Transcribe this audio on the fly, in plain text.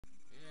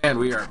And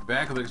we are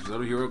back with the next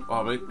episode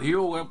of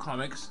Hero Web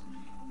Comics.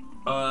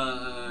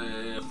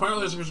 Final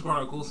Fantasy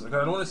Chronicles. I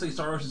don't want to say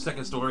Star Ocean's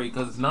second story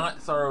because it's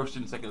not Star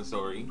Ocean's second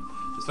story.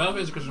 It's Final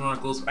Fantasy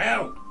Chronicles.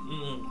 Ow!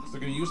 So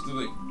getting used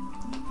to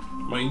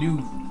my new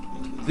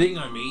thing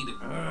I made.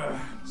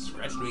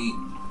 Scratched me.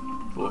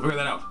 We'll figure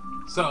that out.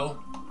 So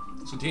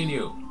let's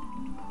continue.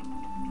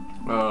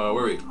 Where are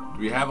we?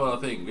 We have a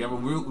thing. We have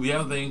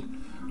a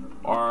thing.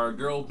 Our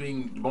girl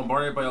being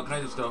bombarded by all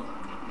kinds of stuff.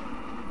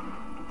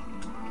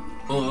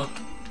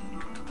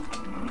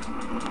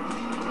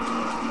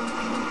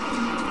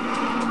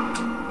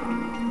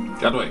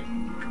 Get out of the way.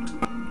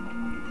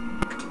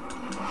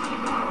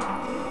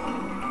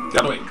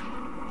 Get out of the way.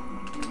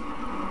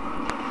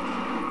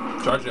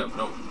 Charge it up.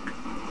 No.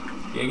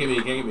 You can't get me.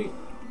 You can't get me.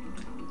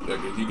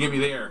 Okay, if you get me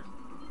there,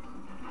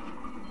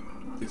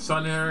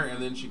 stun her,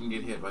 and then she can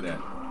get hit by that.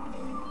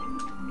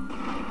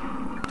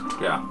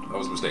 Yeah, that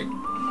was a mistake.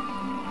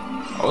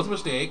 That was a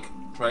mistake.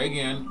 Try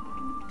again.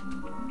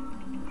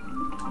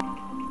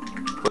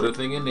 Put a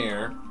thing in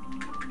there.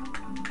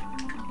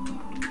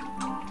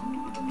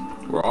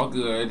 We're all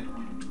good.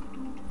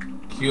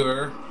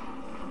 Cure.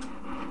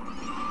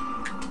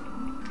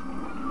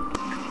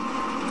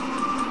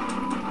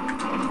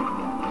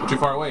 Not too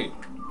far away.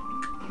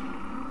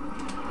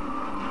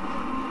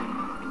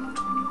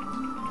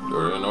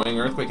 You're an annoying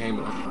earthquake came.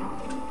 Look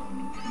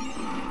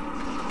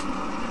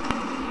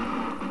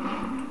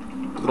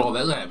at all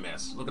that,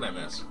 mess. Look at that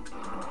mess.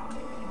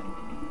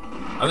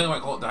 I think I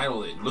might call it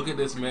title it. Look at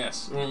this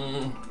mess.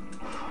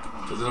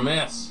 This is a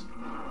mess.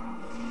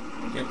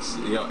 Can't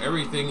see, you know,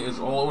 everything is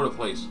all over the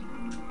place.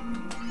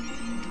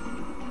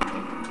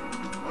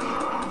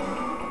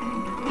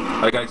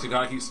 I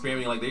gotta keep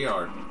spamming like they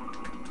are.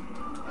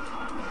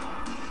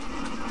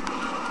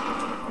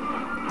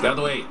 Get out of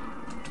the way.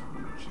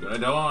 She's gonna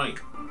die.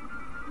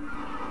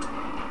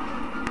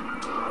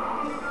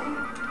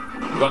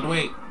 Get out of the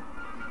way.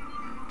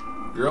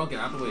 Girl, get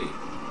out of the way.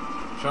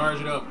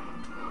 Charge it up.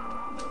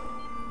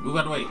 Move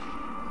out of the way.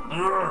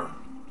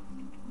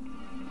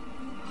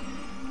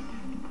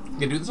 You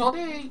can do this all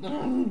day.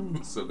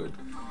 It's so good.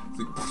 It's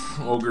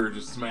like, ogre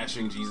just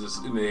smashing Jesus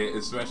in the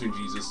head, smashing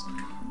Jesus.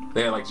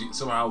 They had like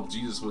somehow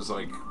Jesus was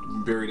like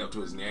buried up to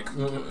his neck.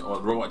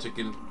 Or robot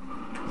chicken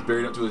was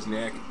buried up to his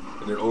neck,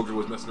 and their ogre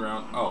was messing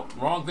around. Oh,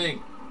 wrong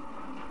thing.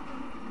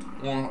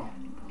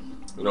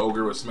 The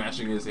ogre was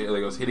smashing his head,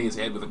 like was hitting his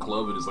head with a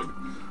club, and it's like,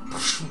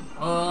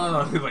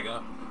 he's like,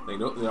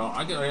 no, you know,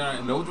 I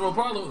got no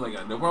problem. Like, I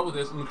got no problem with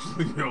this.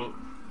 You know,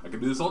 I can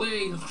do this all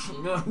day.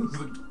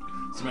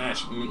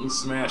 Smash,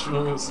 smash, smash.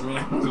 This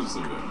is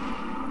so good.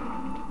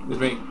 It's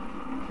me.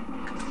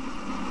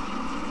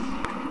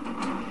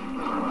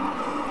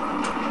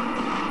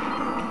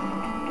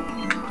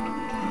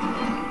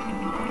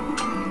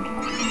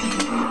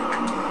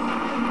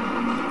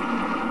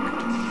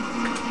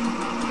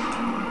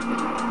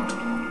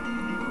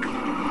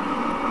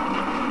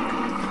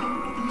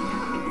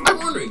 I'm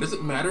wondering, does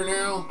it matter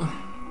now?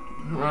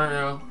 Right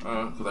now,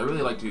 because I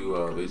really like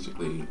to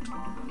basically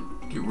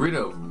get rid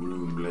of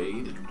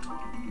Runeblade.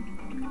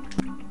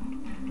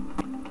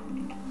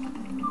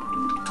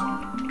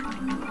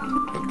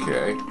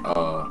 Okay,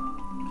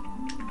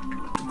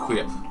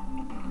 equip.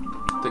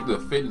 Take the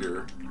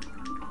Defender,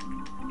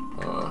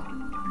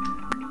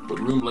 put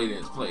Runeblade in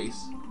its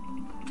place,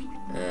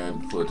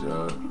 and put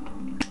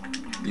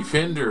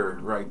Defender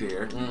right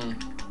there. So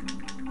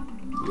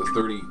that's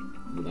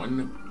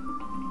 31.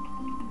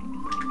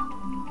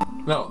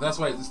 No, that's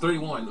why it's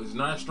 31. It's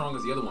not as strong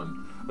as the other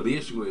one. But the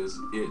issue is,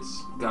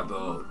 it's got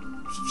the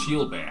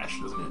shield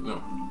bash, doesn't it?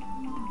 No.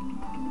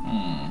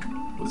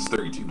 Well, it's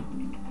 32.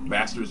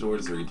 Bastard Sword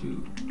is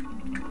 32.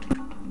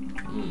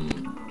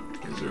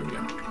 Is there,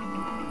 yeah.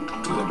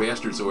 There's a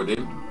Bastard Sword,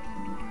 then.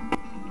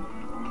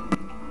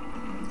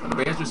 Got a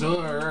Bastard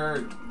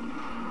Sword!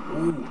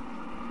 Ooh.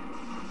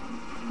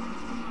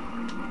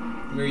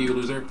 Come here, you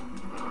loser.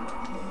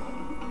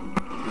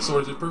 The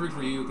sword is perfect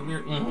for you. Come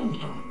here.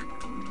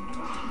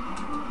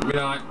 Maybe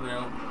not, you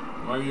know.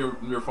 Maybe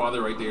your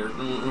father right there.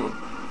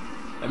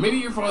 And maybe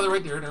your father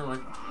right there. Never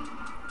mind.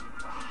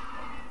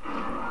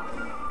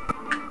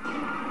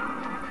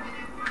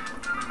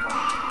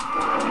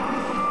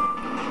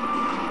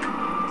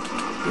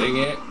 Dang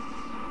it.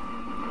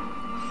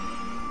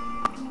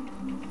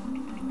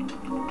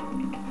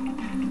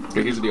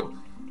 Okay, here's the deal.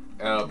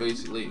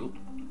 Basically.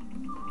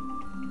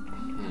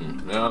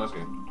 No, that's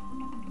good.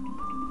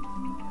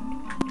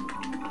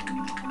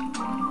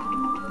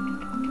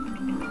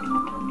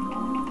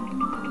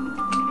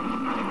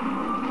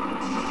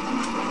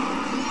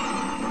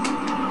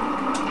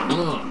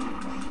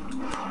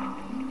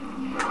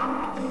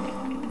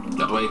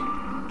 That way.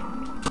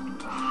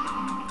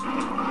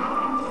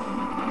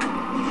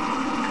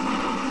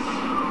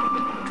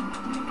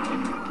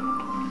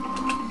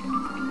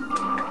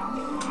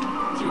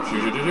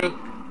 Shoot.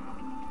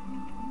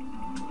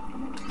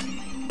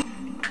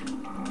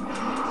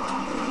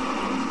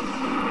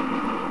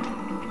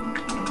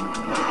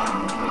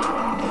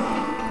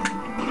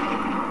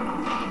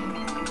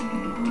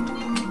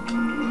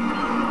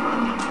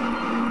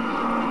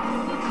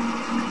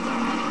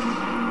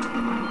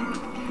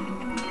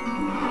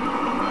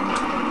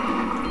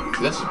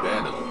 This is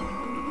bad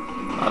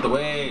though. Out the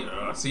way.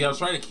 See, I was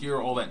trying to cure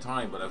all that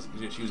time, but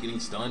she was getting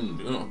stunned.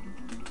 Ugh.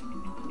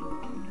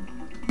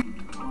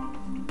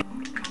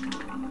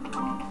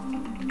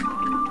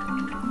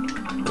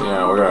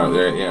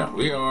 Yeah,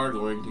 we are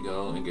going to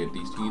go and get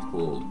these teeth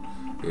pulled.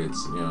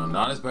 It's, you know,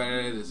 not as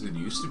bad as it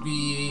used to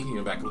be, you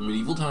know, back in the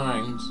medieval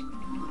times,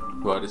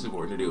 but it's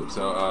important to do.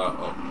 So,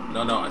 oh,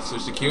 no, it's so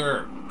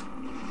secure.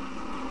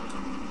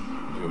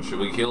 Should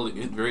we kill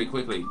it very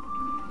quickly?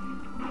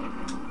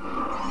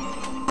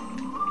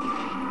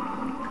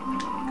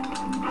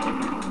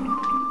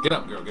 Get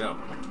up, girl, get up.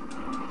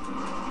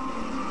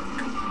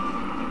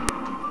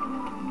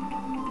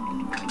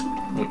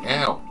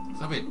 Ow,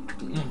 stop it.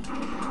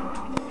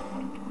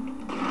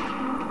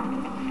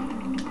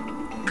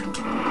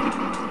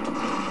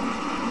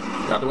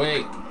 Get out the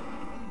way.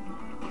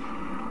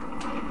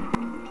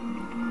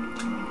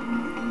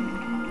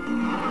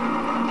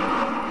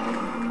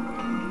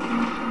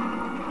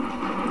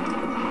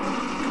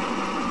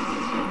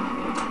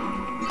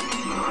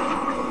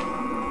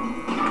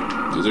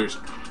 Scissors.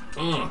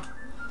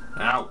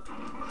 Ow.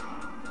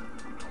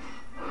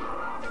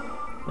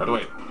 Right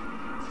away.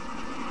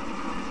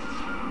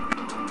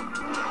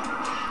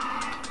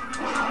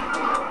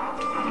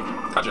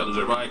 Gotcha,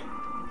 loser. Bye.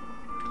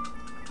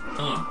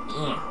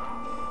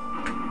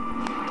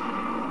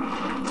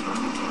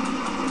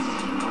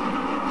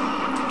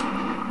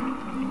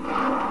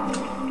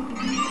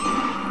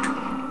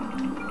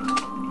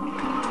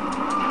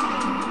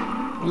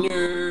 No.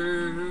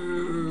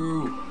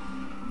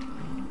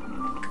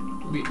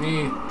 Beat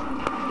me.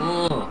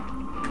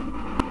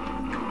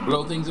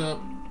 Blow things up.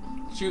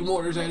 Shoot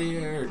mortars out of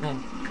here.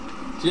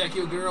 See that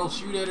cute girl?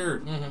 Shoot at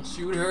her.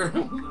 Shoot her.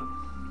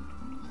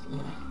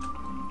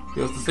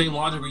 It's the same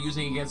logic we're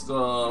using against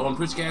on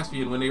Prince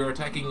Caspian when they were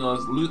attacking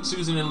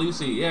Susan and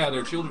Lucy. Yeah,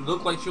 their children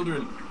look like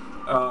children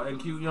and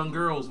cute young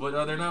girls,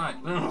 but they're not.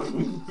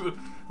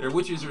 They're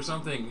witches or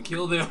something.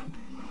 Kill them.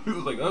 It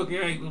was like,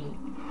 okay.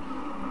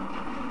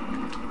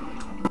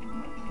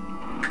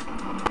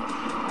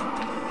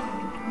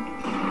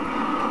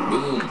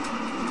 Boom.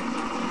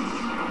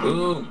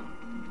 Boom.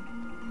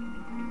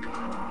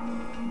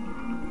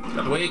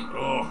 Got to wait.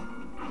 Oh.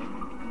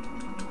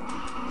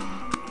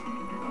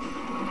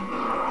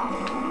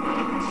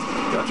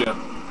 Gotcha.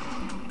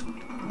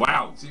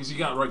 Wow. See, she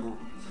got like,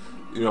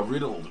 you know,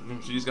 riddled.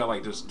 She just got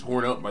like just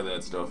torn up by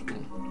that stuff.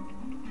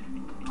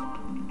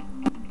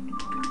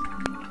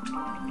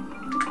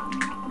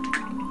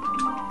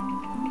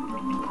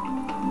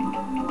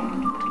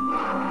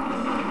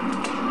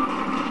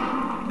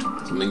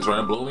 Something's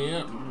trying to blow me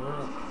up.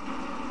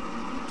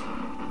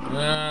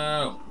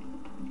 No.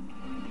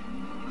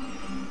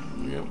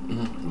 Yep.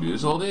 Do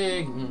this whole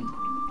thing.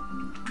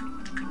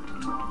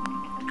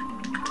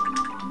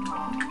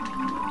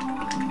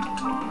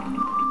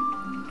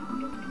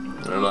 I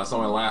don't know, that's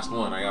not my last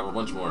one. I have a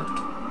bunch more.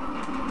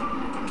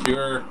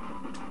 Cure.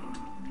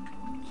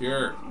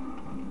 Cure.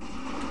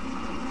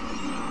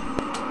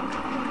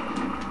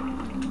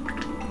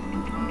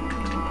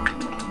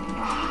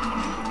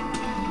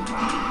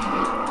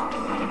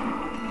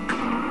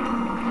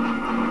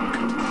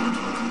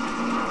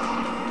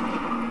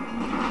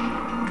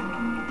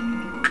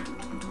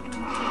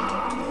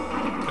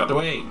 Got the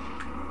way.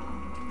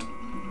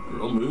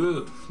 Girl,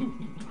 move.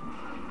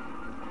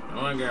 Come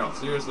on, girl.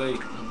 Seriously.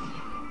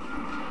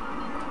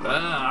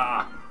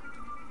 Ah.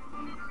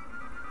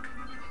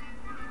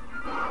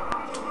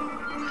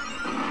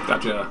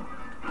 Gotcha.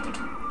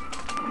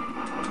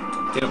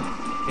 Hit him.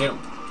 Hit him.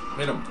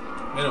 Hit him.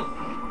 Hit him.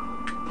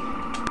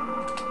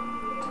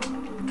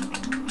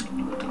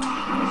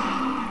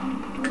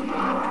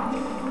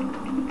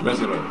 Mess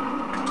it up.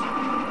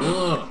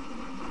 Ugh.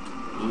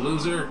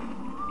 Loser.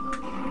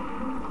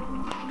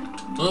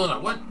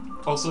 Ugh. What?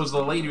 Oh, so it's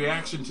the late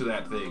reaction to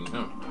that thing.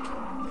 Oh.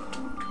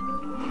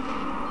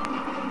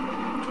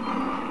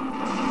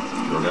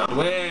 Get out of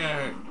the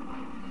way.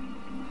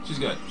 She's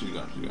good. She's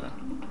good. She's good.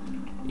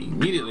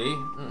 Immediately.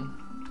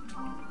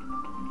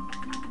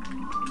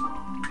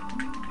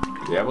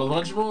 We have a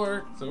bunch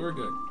more, so we're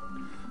good.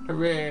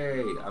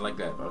 Hooray! I like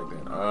that. I like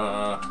that.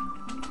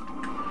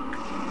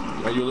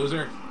 Are you a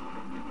loser?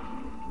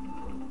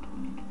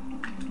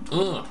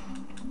 Oh,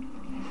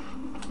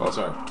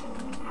 sorry.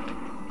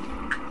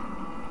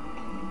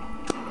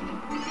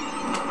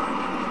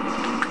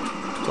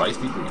 Twice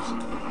decrease.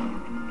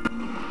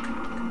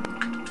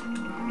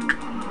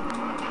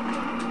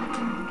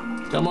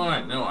 Come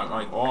on. No, I'm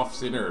like off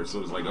center,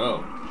 so it's like,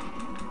 oh.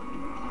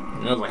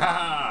 And I was like,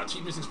 ha!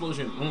 Cheapest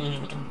explosion.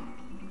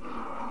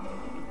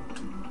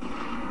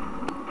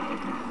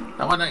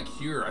 How about that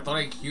cure? I thought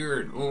I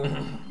cured. Got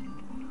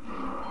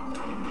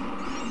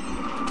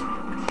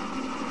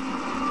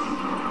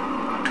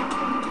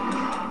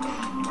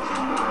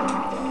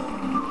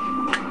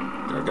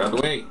out of the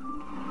way.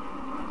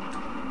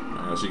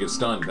 She gets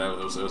stunned. That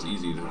was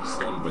easy to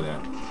stun by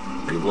that.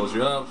 He blows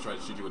you up, tries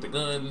to shoot you with the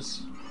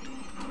guns.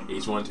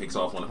 Each one takes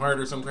off one heart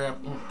or some crap.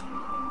 Bull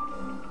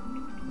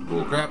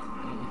crap.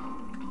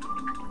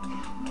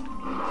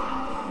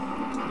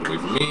 Get away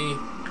from me.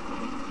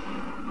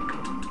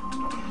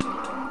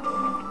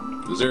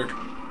 Loser.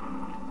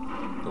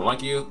 Don't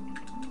like you.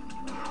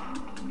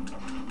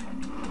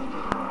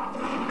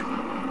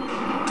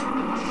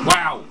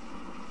 Wow.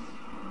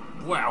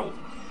 Wow.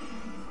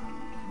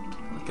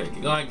 Okay,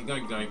 keep going, keep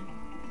going, keep going.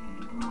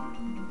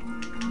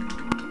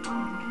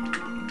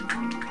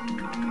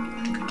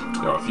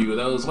 There are a few of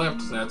those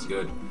left, so that's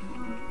good.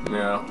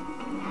 Yeah.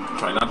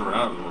 Try not to run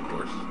out of them, of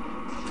course.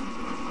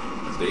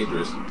 It's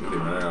dangerous if they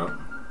run out.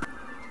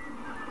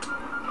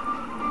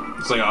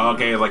 It's like,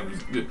 okay, like,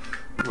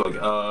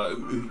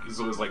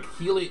 so it's like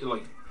healing,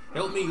 like,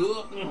 help me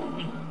up.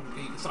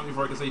 Okay, stop me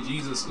before I can say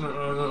Jesus.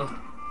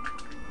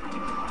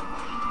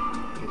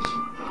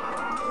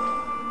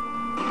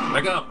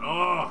 Back up.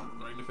 Oh,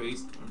 right in the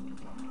face.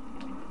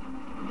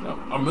 No,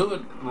 I'm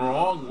moving the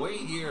wrong way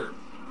here.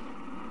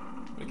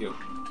 Thank you.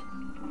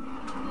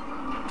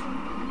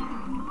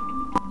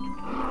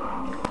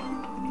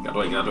 Get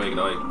away, get away, get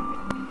away.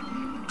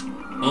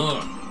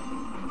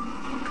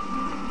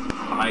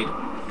 Hide.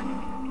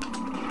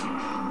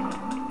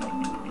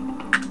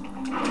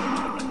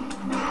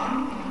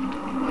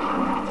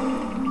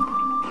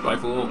 Bye,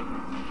 fool.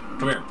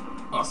 Come here.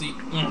 Oh, see?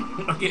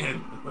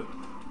 Again.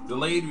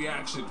 Delayed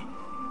reaction.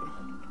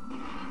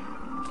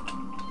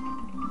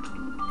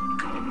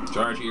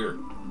 Charge here.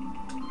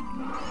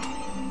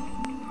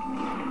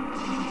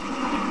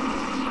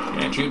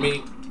 Can't shoot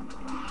me.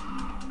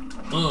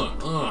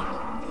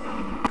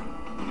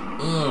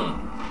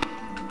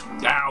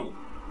 Ow.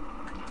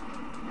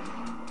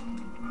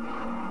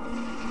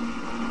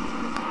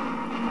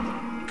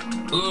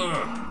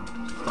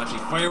 Flashy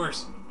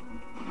fireworks.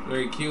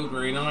 Very cute,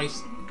 very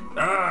nice.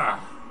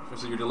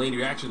 Especially your delayed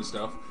reaction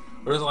stuff.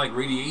 Or is it like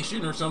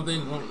radiation or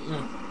something?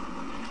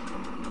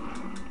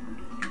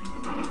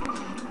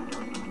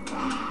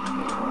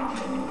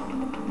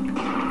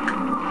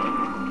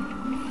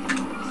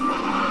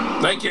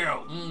 Thank you.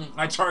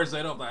 I charged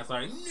that up last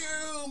night.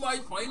 No, my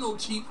final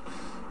cheap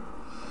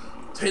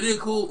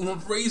tentacle,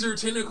 razor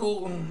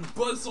tentacle,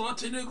 buzzsaw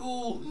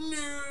tentacle.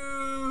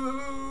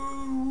 No,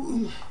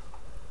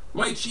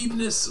 my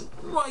cheapness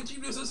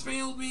has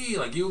failed me.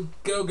 Like, you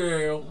go,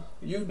 girl.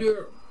 You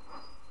do.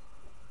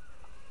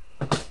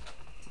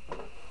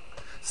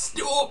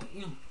 Stop.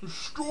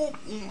 Stop.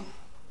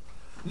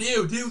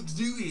 No, don't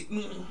do it.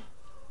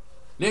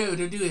 No,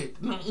 don't do it.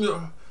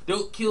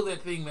 Don't kill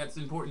that thing that's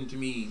important to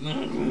me.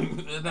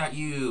 Not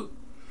you.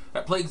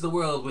 That plagues the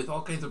world with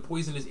all kinds of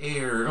poisonous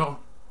air.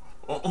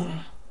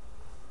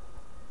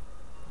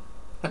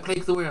 That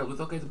plagues the world with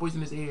all kinds of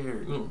poisonous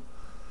air.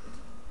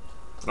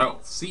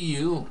 Well, see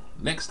you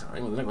next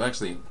time.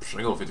 Actually,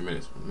 I go 50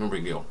 minutes. No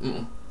big deal.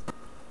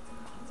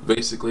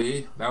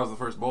 Basically, that was the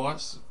first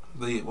boss.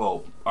 By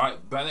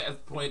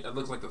that point, that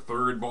looks like the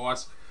third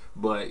boss.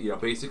 But yeah,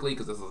 basically,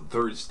 because that's the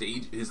third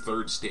stage, his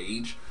third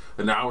stage,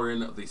 and now we're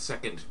in the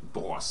second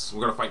boss.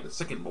 We're gonna fight the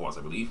second boss,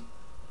 I believe,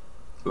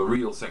 the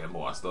real second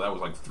boss. So that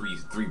was like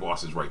three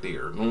bosses right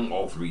there.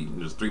 All three,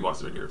 there's three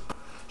bosses right here.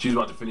 She's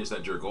about to finish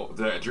that jerk.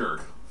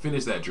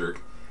 Finish that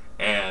jerk,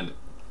 and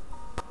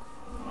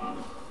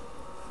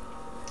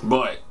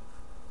but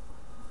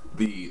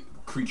the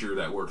creature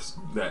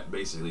that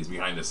basically is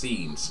behind the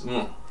scenes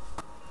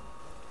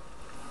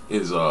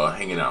is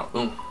hanging out.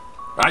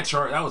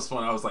 That was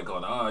fun. I was like, you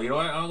know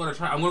what? I'm gonna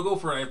try. I'm gonna go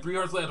for it. I have 3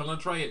 hearts left. I'm gonna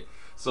try it.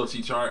 So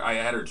I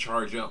had her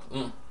charge up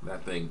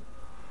that thing.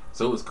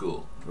 So it was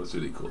cool. It was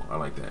really cool. I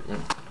like that.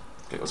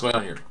 Okay, what's going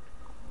on here?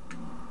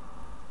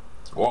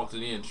 Walk to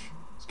the inch.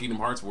 It's Kingdom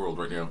Hearts world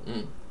right now.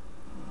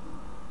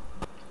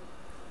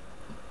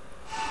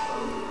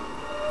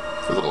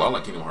 Feels a lot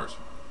like Kingdom Hearts.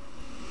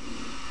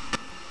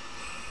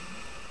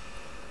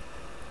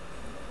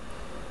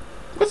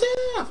 What's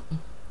up?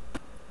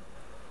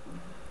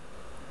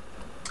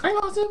 I'm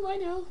awesome, I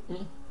know.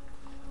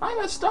 I'm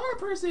a star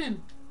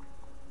person.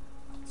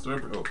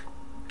 Oh,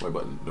 my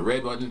button. The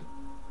red button.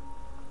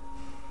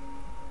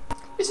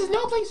 This is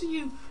no place for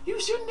you. You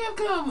shouldn't have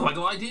come. Like,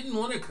 well, I didn't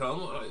want to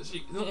come.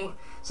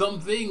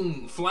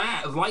 Something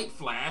light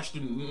flashed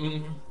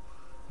and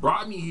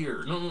brought me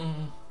here.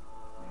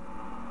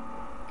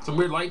 Some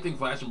weird light thing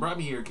flashed and brought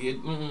me here,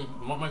 kid.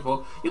 Not my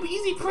fault. You'll be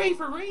easy prey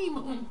for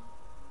Reem.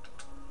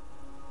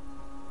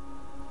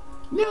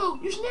 No,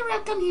 you should never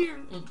have come here.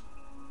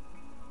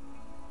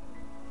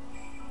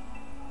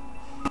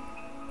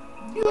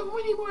 You have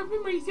many more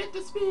memories yet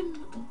to spin.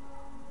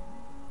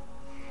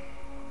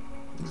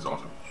 This is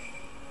awesome.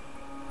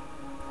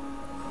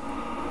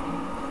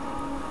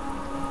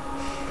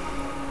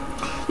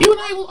 You and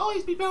I will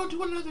always be bound to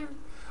one another.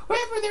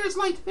 Wherever there is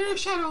light, there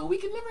is shadow. We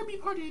can never be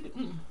parted.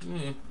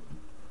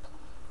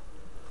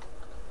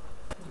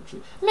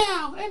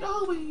 Now and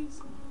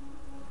always.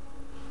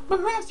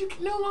 But perhaps you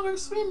can no longer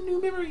spin new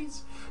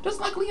memories, just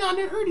like Leon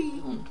and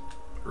Erdy.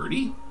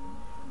 Erdy?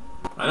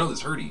 I know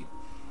this Erdy.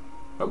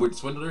 A weird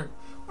swindler.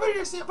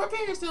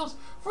 Prepare yourselves,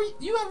 for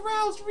you have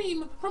roused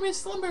Reem from his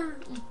slumber.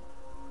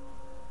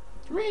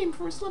 Reem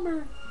from his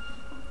slumber.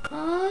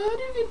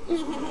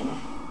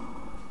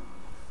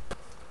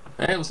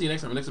 And we'll see you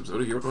next time in the next episode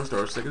of Hero Core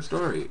Star's second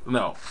story.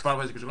 No, Final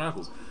Fantasy Crystal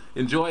Chronicles.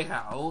 Enjoy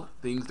how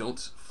things don't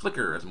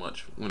flicker as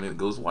much when it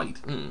goes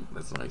white.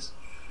 That's nice.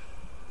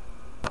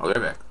 I'll be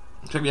right back.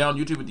 Check me out on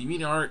YouTube at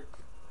DeviantArt.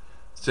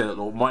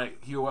 So my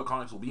Hero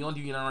webcomics will be on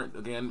DeviantArt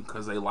again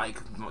because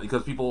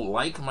people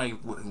like my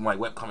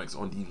webcomics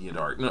on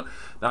DeviantArt. No,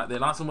 they're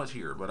not so much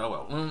here, but oh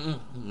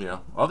well. Yeah,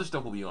 other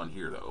stuff will be on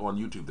here though, on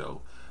YouTube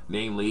though,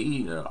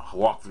 namely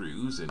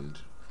walkthroughs and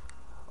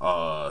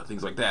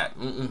things like that.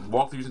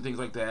 Walkthroughs and things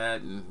like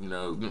that, and you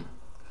know,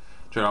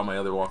 check out my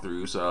other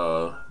walkthroughs.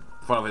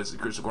 Final Fantasy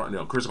Crystal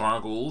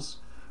Chronicles,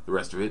 the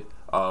rest of it.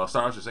 Star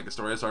Wars: The Second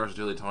Story, Star Wars: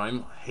 Daily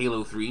Time,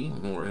 Halo 3,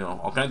 or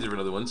all kinds of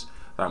different other ones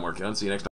that I'm working on. See you next time.